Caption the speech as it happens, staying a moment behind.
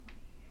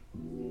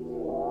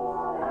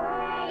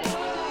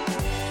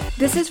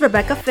This is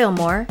Rebecca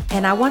Fillmore,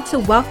 and I want to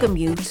welcome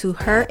you to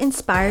Her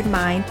Inspired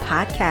Mind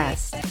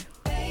podcast.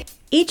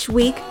 Each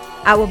week,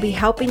 I will be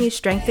helping you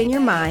strengthen your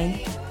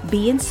mind,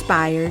 be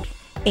inspired,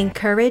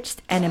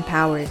 encouraged, and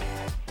empowered.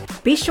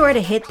 Be sure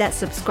to hit that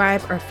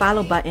subscribe or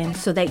follow button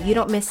so that you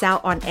don't miss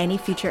out on any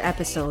future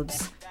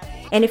episodes.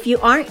 And if you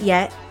aren't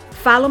yet,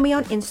 follow me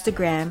on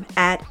Instagram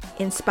at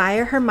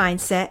Inspire Her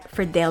Mindset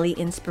for daily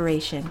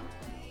inspiration.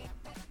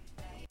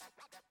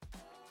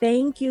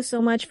 Thank you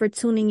so much for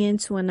tuning in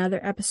to another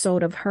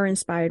episode of Her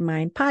Inspired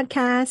Mind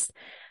podcast.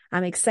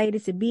 I'm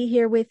excited to be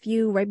here with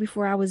you. Right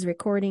before I was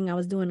recording, I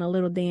was doing a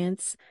little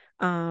dance.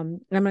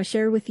 I'm going to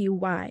share with you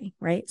why,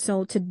 right?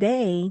 So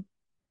today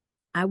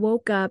I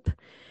woke up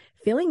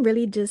feeling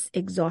really just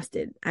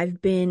exhausted.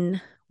 I've been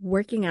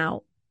working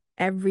out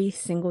every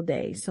single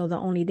day. So the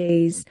only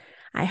days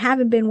I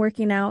haven't been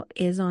working out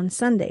is on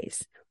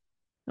Sundays.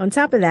 On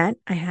top of that,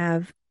 I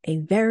have a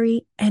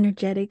very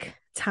energetic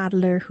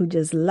toddler who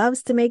just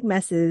loves to make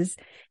messes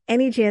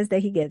any chance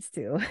that he gets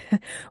to.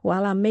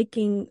 While I'm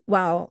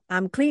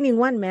cleaning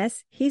one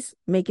mess, he's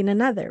making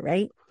another,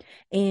 right?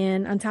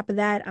 And on top of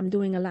that, I'm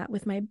doing a lot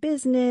with my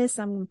business.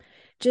 I'm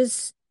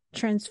just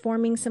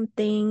transforming some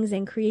things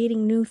and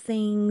creating new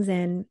things.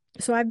 And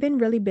so I've been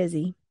really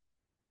busy.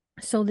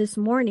 So this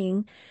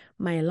morning,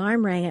 my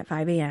alarm rang at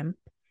 5 a.m.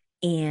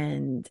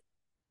 and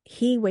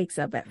he wakes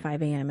up at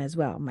 5 a.m. as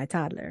well, my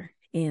toddler.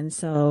 And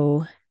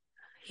so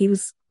he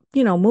was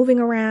moving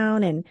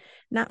around and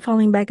not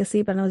falling back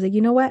asleep. And I was like,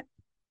 you know what?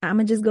 I'm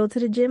going to just go to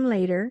the gym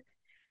later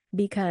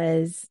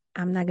because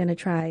I'm not going to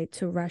try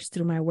to rush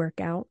through my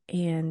workout.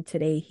 And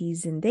today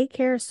he's in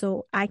daycare,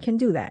 so I can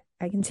do that.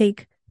 I can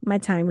take my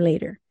time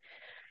later.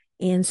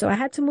 And so I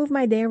had to move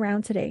my day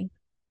around today.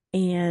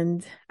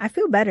 And I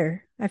feel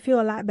better. I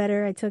feel a lot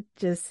better. I took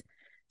just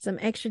some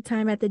extra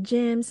time at the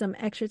gym, some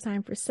extra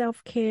time for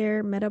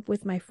self-care, met up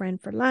with my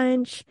friend for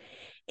lunch.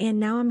 And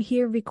now I'm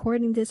here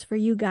recording this for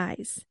you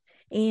guys.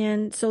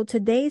 And so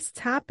today's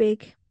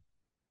topic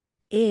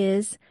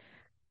is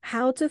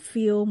how to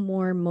feel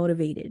more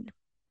motivated.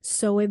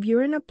 So if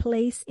you're in a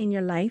place in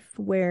your life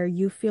where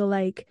you feel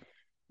like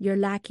you're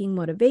lacking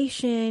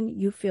motivation,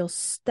 you feel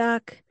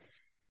stuck,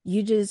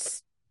 you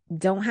just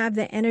don't have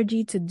the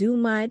energy to do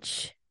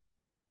much,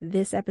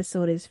 this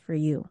episode is for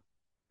you,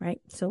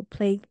 right? So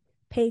pay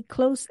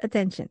close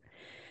attention.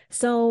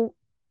 So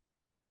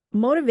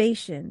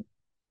motivation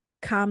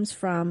comes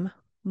from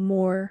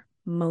more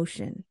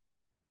motion.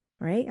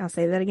 Right? I'll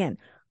say that again.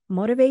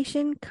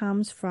 Motivation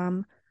comes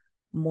from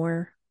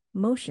more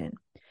motion.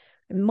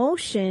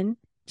 Motion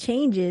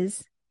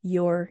changes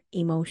your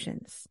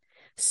emotions.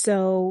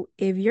 So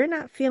if you're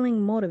not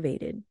feeling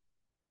motivated,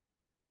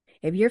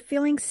 if you're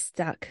feeling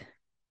stuck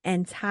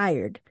and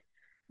tired,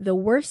 the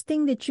worst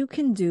thing that you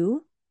can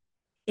do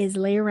is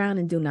lay around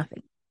and do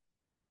nothing.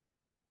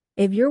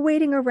 If you're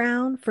waiting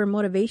around for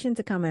motivation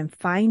to come and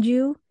find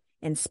you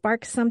and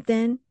spark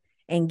something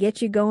and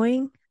get you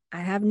going, I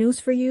have news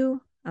for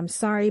you. I'm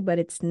sorry, but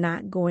it's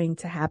not going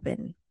to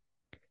happen.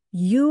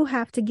 You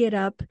have to get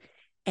up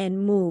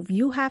and move.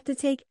 You have to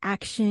take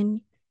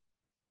action.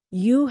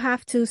 You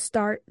have to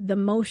start the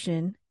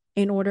motion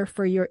in order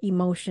for your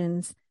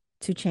emotions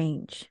to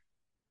change.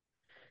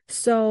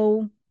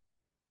 So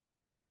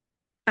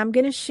I'm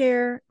going to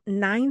share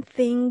 9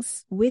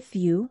 things with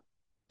you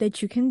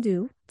that you can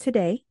do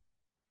today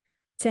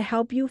to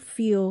help you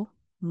feel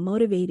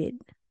motivated.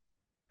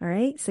 All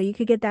right. So you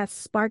could get that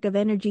spark of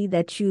energy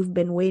that you've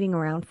been waiting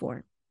around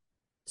for.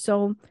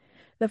 So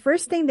the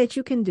first thing that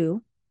you can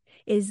do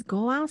is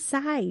go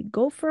outside,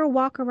 go for a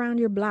walk around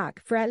your block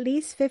for at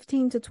least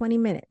 15 to 20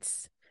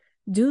 minutes.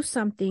 Do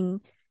something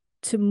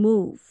to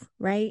move,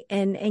 right?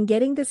 And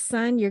getting the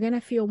sun, you're going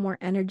to feel more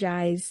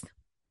energized.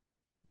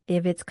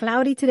 If it's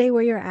cloudy today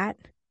where you're at,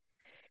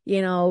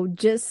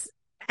 just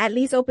at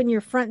least open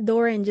your front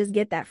door and just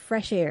get that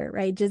fresh air,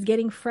 right? Just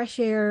getting fresh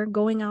air,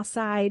 going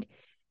outside,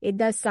 it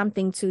does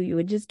something to you.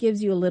 It just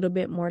gives you a little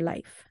bit more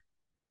life.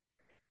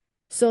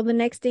 So the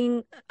next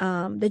thing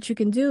that you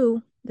can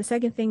do, the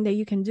second thing that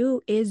you can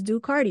do is do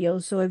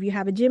cardio. So if you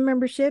have a gym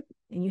membership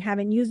and you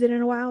haven't used it in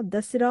a while,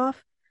 dust it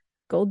off.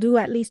 Go do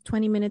at least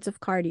 20 minutes of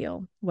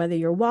cardio, whether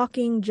you're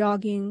walking,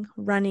 jogging,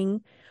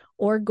 running,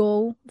 or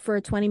go for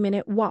a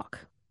 20-minute walk.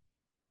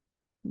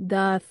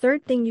 The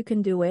third thing you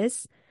can do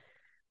is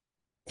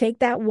take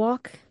that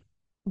walk,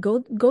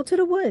 go to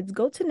the woods,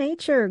 go to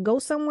nature, go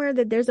somewhere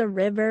that there's a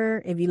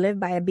river. If you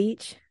live by a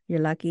beach, you're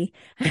lucky.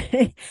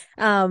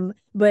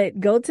 But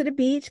go to the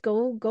beach,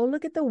 go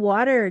look at the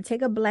water,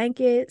 take a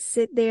blanket,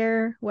 sit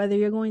there, whether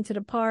you're going to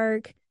the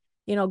park,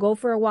 go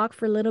for a walk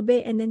for a little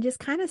bit and then just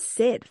kind of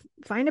sit,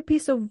 find a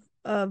piece of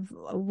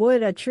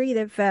wood, a tree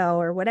that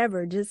fell or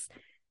whatever. Just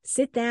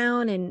sit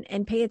down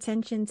and pay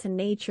attention to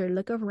nature,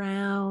 look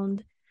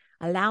around,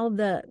 allow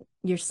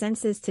your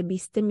senses to be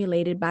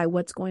stimulated by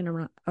what's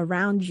going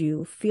around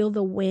you. Feel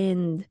the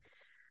wind.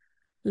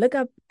 Look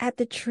up at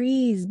the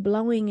trees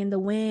blowing in the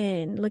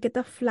wind. Look at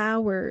the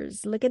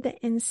flowers. Look at the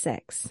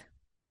insects.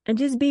 And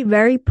just be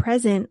very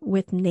present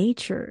with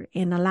nature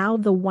and allow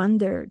the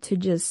wonder to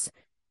just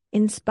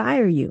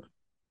inspire you.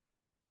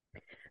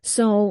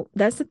 So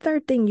that's the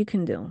third thing you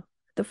can do.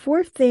 The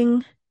fourth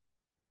thing,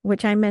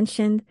 which I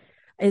mentioned,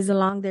 is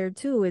along there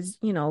too, is,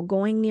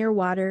 going near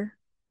water,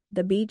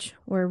 the beach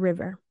or a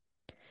river.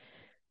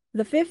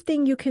 The fifth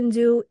thing you can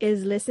do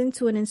is listen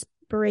to an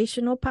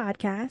inspirational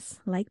podcast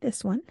like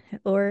this one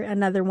or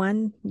another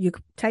one. You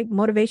type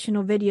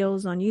motivational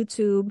videos on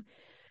YouTube,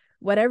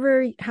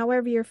 whatever,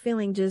 however you're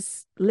feeling,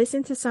 just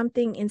listen to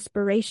something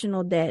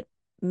inspirational that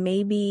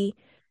maybe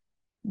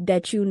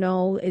that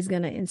is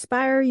going to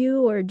inspire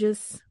you, or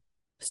just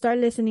start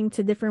listening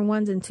to different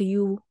ones until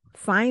you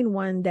find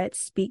one that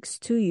speaks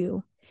to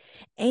you.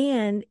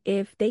 And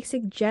if they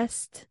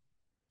suggest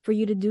for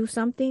you to do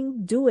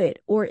something, do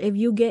it. Or if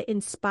you get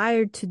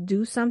inspired to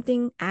do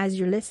something as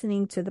you're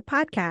listening to the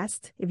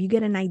podcast, if you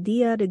get an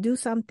idea to do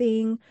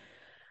something,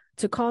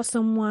 to call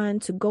someone,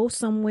 to go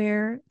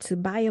somewhere, to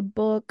buy a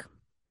book,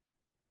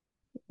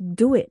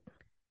 do it.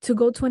 To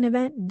go to an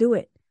event, do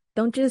it.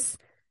 Don't just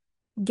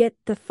get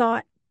the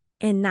thought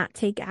and not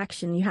take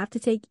action. You have to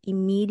take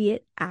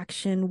immediate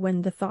action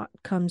when the thought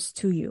comes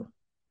to you.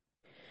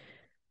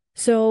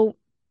 So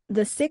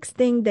the sixth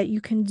thing that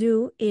you can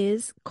do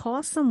is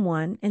call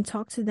someone and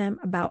talk to them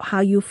about how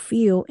you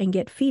feel and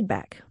get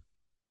feedback.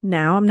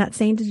 Now, I'm not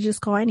saying to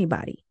just call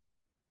anybody.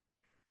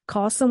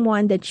 Call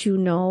someone that you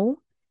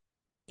know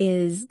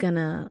is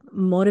gonna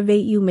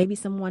motivate you, maybe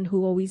someone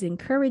who always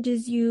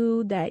encourages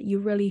you, that you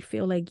really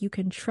feel like you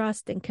can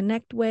trust and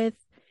connect with,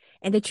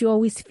 and that you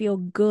always feel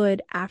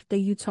good after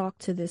you talk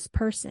to this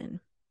person.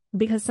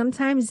 Because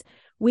sometimes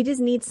we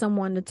just need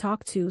someone to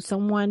talk to,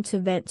 someone to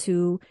vent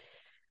to,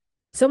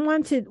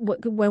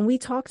 when we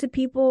talk to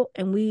people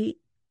and we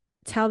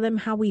tell them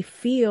how we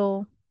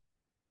feel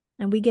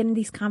and we get in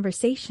these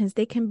conversations,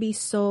 they can be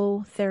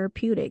so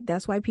therapeutic.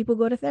 That's why people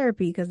go to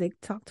therapy, because they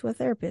talk to a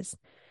therapist.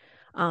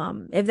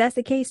 If that's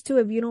the case too,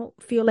 if you don't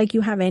feel like you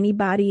have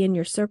anybody in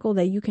your circle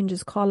that you can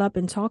just call up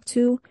and talk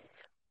to,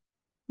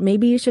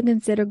 maybe you should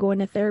consider going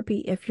to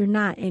therapy if you're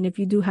not. And if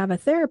you do have a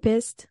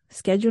therapist,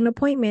 schedule an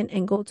appointment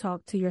and go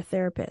talk to your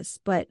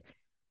therapist. But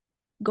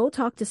go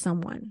talk to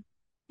someone.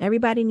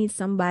 Everybody needs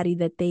somebody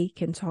that they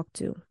can talk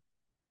to.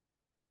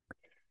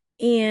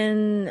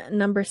 And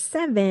number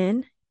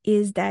 7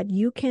 is that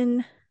you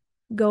can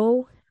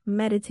go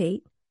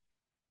meditate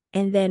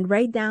and then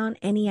write down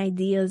any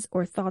ideas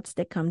or thoughts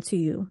that come to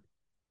you.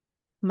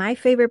 My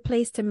favorite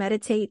place to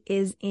meditate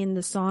is in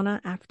the sauna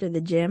after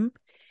the gym.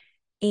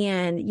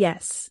 And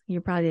yes,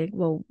 you're probably like,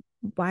 well,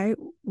 why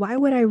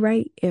would I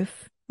write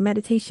if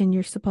meditation,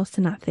 you're supposed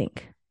to not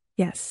think?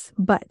 Yes,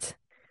 but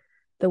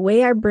the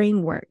way our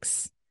brain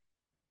works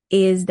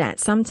is that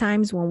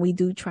sometimes when we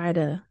do try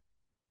to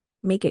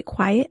make it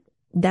quiet,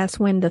 that's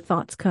when the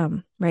thoughts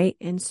come, right?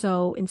 And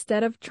so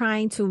instead of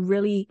trying to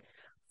really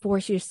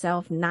force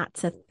yourself not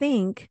to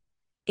think,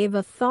 if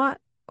a thought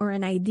or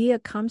an idea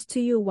comes to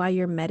you while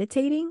you're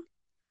meditating,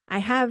 I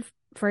have,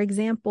 for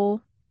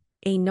example,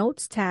 a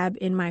notes tab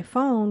in my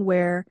phone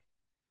where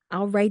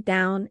I'll write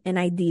down an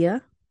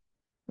idea,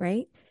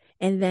 right?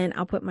 And then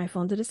I'll put my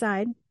phone to the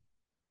side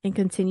and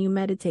continue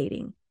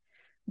meditating,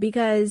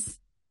 because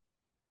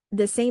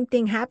the same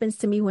thing happens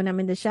to me when I'm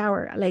in the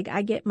shower. Like,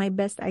 I get my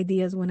best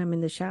ideas when I'm in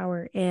the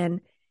shower.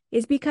 And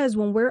it's because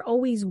when we're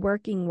always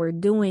working, we're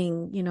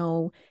doing,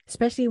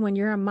 especially when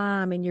you're a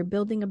mom and you're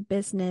building a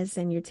business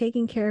and you're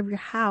taking care of your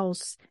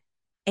house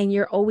and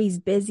you're always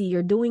busy,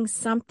 you're doing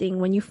something.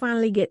 When you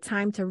finally get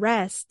time to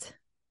rest,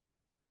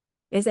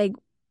 it's like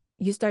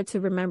you start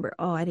to remember,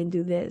 oh, I didn't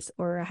do this,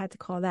 or I had to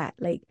call that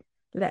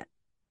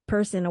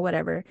person or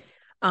whatever,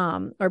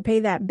 or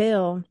pay that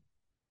bill.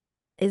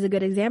 Is a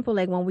good example.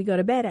 Like when we go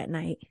to bed at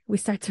night, we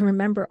start to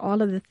remember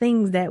all of the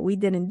things that we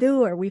didn't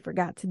do or we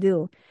forgot to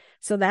do.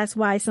 So that's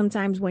why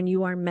sometimes when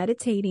you are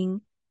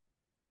meditating,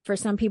 for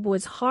some people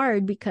it's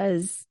hard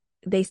because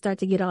they start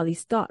to get all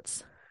these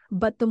thoughts.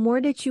 But the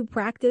more that you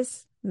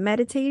practice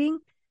meditating,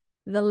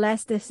 the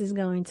less this is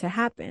going to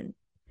happen.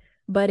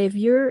 But if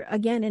you're,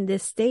 again, in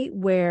this state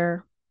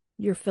where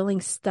you're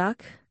feeling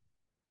stuck,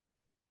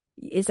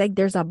 it's like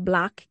there's a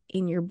block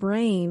in your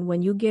brain.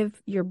 When you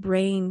give your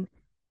brain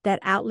that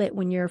outlet,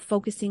 when you're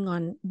focusing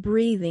on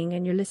breathing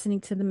and you're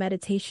listening to the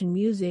meditation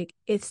music,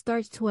 it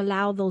starts to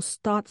allow those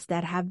thoughts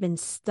that have been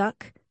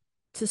stuck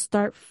to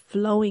start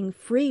flowing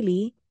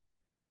freely,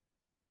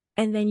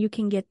 and then you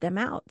can get them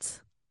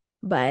out.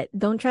 But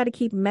don't try to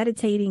keep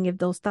meditating if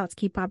those thoughts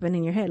keep popping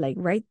in your head. Like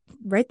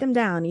write them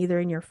down,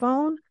 either in your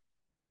phone,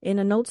 in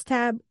a notes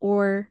tab,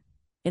 or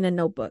in a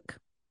notebook.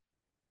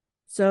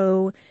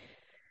 So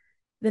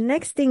the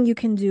next thing you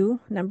can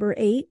do, number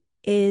 8,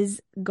 is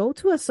go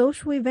to a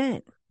social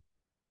event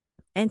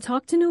and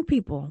talk to new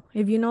people.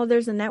 If you know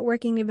there's a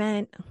networking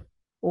event,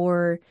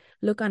 or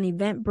look on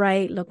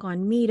Eventbrite, look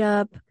on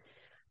Meetup.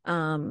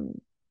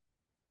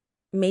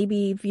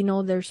 Maybe if you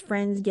know there's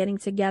friends getting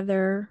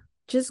together,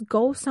 just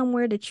go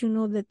somewhere that you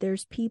know that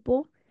there's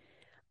people,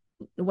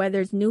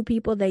 whether it's new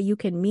people that you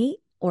can meet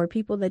or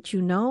people that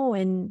you know,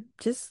 and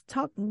just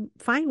talk,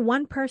 find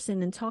one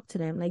person and talk to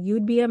them. Like,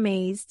 you'd be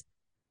amazed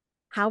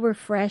how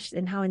refreshed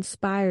and how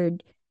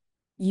inspired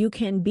you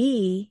can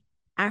be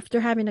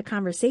after having a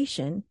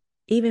conversation,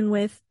 even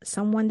with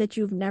someone that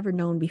you've never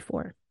known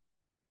before.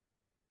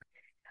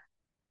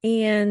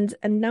 And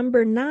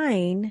number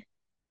 9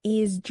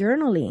 is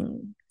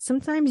journaling.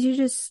 Sometimes you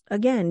just,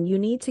 again, you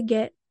need to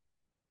get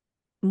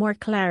more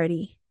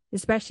clarity,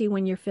 especially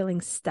when you're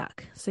feeling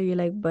stuck. So you're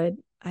like, but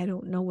I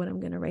don't know what I'm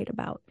going to write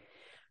about.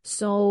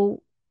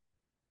 So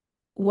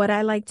what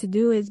I like to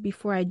do is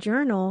before I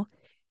journal,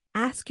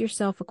 ask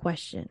yourself a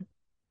question.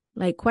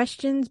 Like,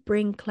 questions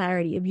bring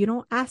clarity. If you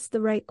don't ask the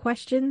right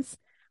questions,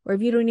 or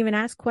if you don't even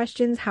ask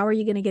questions, how are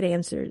you going to get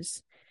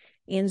answers?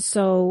 And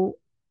so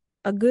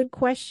a good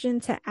question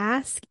to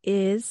ask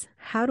is,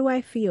 how do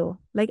I feel?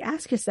 Like,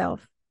 ask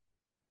yourself,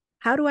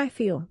 how do I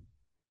feel?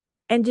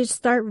 And just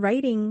start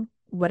writing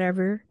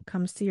whatever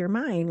comes to your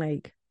mind.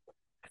 Like,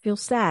 I feel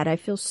sad. I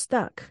feel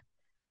stuck.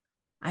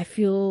 I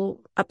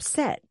feel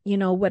upset. You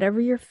know, whatever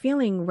you're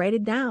feeling, write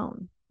it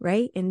down,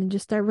 right? And then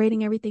just start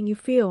writing everything you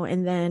feel.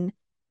 And then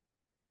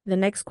the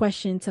next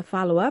question to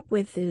follow up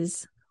with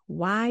is,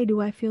 why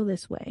do I feel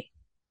this way?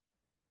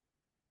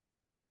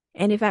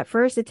 And if at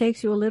first it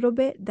takes you a little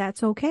bit,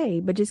 that's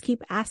okay. But just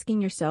keep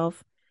asking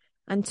yourself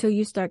until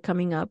you start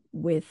coming up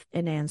with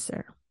an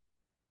answer,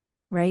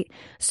 right?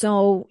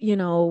 So, you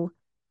know,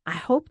 I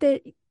hope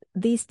that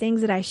these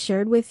things that I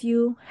shared with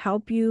you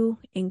help you,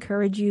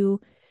 encourage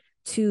you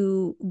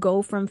to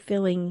go from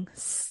feeling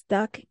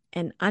stuck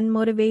and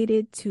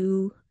unmotivated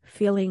to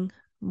feeling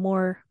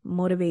more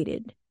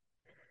motivated.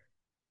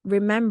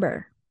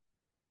 Remember,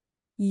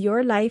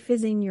 your life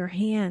is in your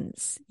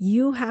hands.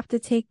 You have to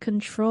take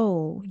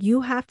control.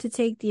 You have to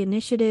take the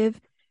initiative.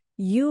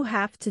 You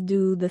have to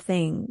do the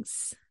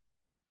things.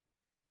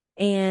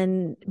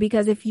 And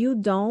because if you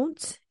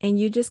don't, and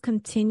you just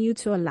continue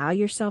to allow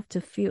yourself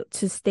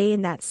to stay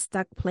in that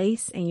stuck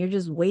place, and you're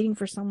just waiting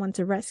for someone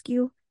to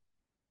rescue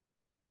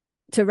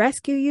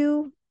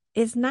you,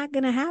 it's not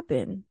going to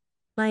happen.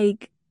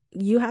 Like,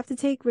 you have to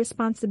take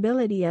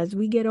responsibility. As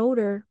we get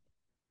older,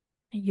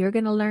 you're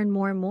going to learn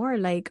more and more.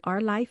 Like,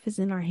 our life is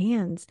in our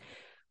hands.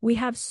 We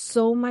have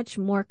so much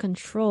more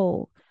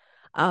control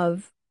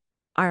of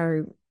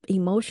our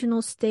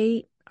emotional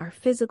state, our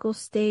physical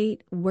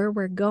state, where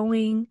we're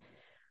going,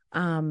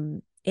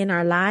 in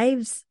our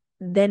lives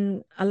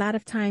than a lot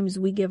of times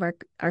we give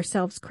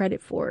ourselves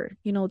credit for.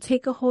 You know,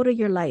 take a hold of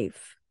your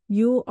life.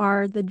 You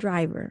are the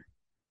driver.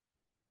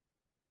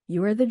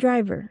 You are the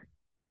driver.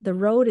 The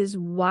road is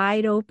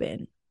wide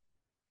open.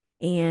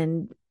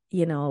 And,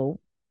 you know,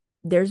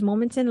 there's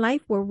moments in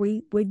life where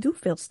we do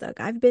feel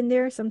stuck. I've been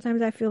there.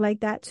 Sometimes I feel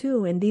like that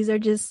too. And these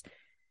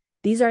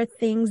are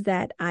things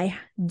that I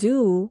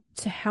do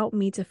to help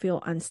me to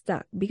feel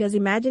unstuck. Because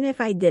imagine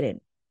if I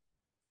didn't,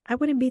 I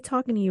wouldn't be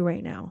talking to you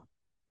right now.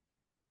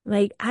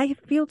 Like, I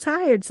feel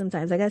tired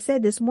sometimes. Like I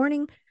said, this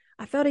morning,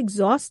 I felt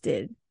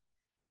exhausted,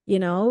 you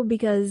know,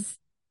 because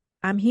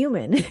I'm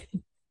human.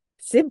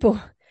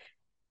 Simple.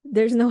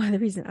 There's no other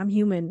reason. I'm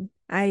human.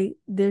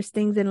 There's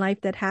things in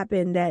life that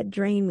happen that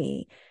drain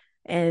me.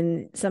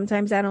 And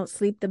sometimes I don't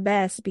sleep the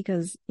best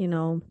because, you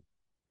know,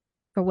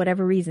 for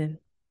whatever reason,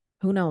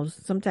 who knows?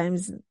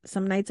 Sometimes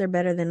some nights are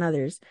better than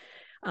others.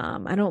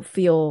 I don't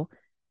feel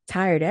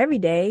tired every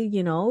day,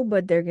 you know,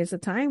 but there is a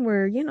time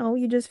where, you know,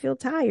 you just feel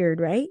tired,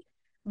 right?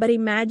 But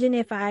imagine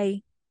if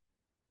I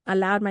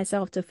allowed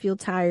myself to feel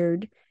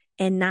tired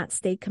and not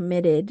stay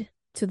committed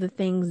to the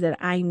things that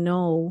I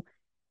know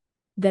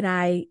that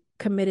I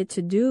committed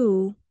to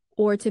do,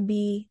 or to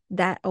be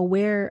that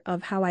aware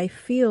of how I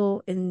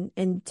feel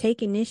and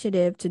take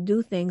initiative to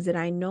do things that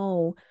I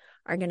know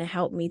are going to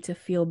help me to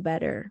feel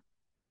better.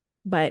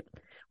 But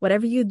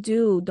whatever you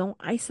do, don't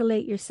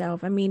isolate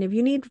yourself. I mean, if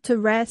you need to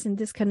rest and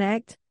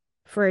disconnect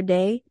for a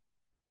day,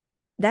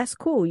 that's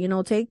cool. You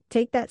know,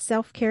 take that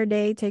self-care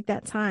day, take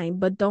that time,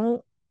 but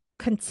don't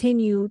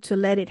continue to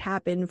let it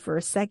happen for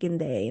a second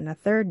day and a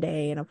third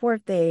day and a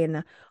fourth day and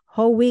a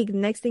whole week.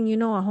 Next thing you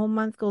know, a whole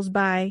month goes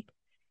by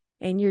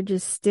and you're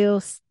just still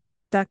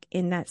stuck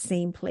in that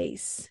same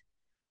place.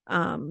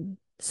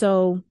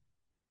 So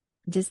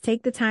just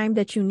take the time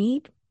that you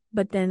need,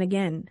 but then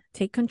again,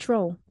 take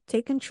control.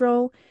 Take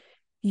control.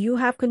 You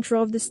have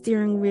control of the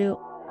steering wheel.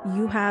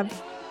 You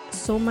have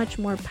so much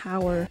more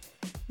power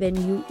than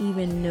you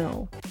even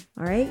know.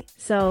 All right.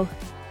 So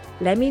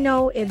let me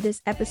know if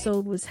this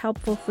episode was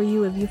helpful for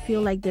you. If you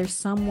feel like there's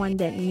someone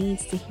that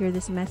needs to hear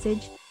this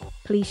message,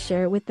 please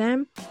share it with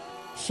them.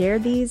 Share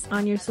these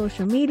on your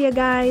social media,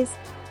 guys.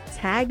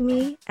 Tag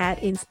me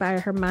at Inspire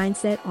Her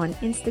Mindset on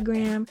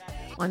Instagram,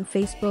 on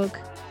Facebook,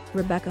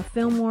 Rebecca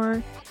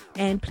Fillmore.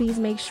 And please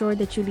make sure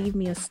that you leave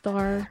me a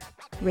star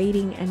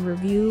rating and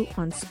review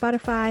on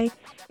Spotify.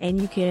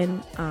 And you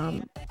can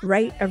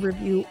write a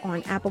review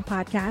on Apple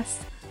Podcasts.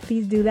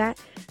 Please do that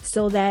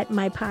so that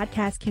my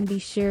podcast can be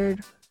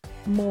shared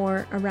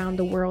more around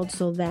the world,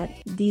 so that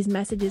these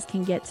messages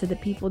can get to the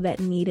people that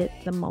need it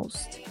the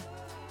most.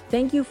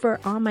 Thank you for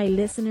all my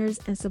listeners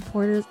and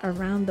supporters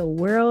around the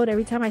world.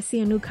 Every time I see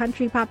a new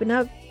country popping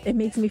up, it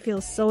makes me feel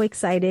so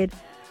excited.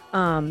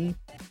 And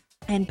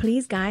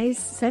please, guys,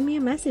 send me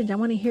a message. I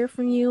want to hear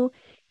from you.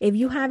 If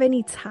you have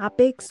any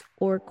topics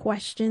or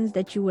questions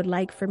that you would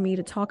like for me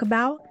to talk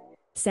about,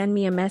 send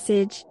me a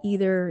message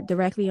either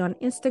directly on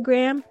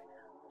Instagram,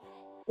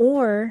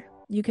 or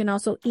you can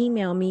also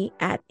email me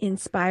at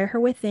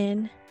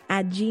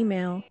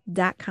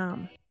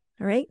inspireherwithin@gmail.com.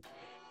 All right.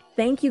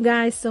 Thank you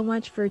guys so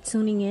much for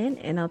tuning in,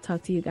 and I'll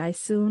talk to you guys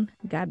soon.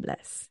 God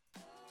bless.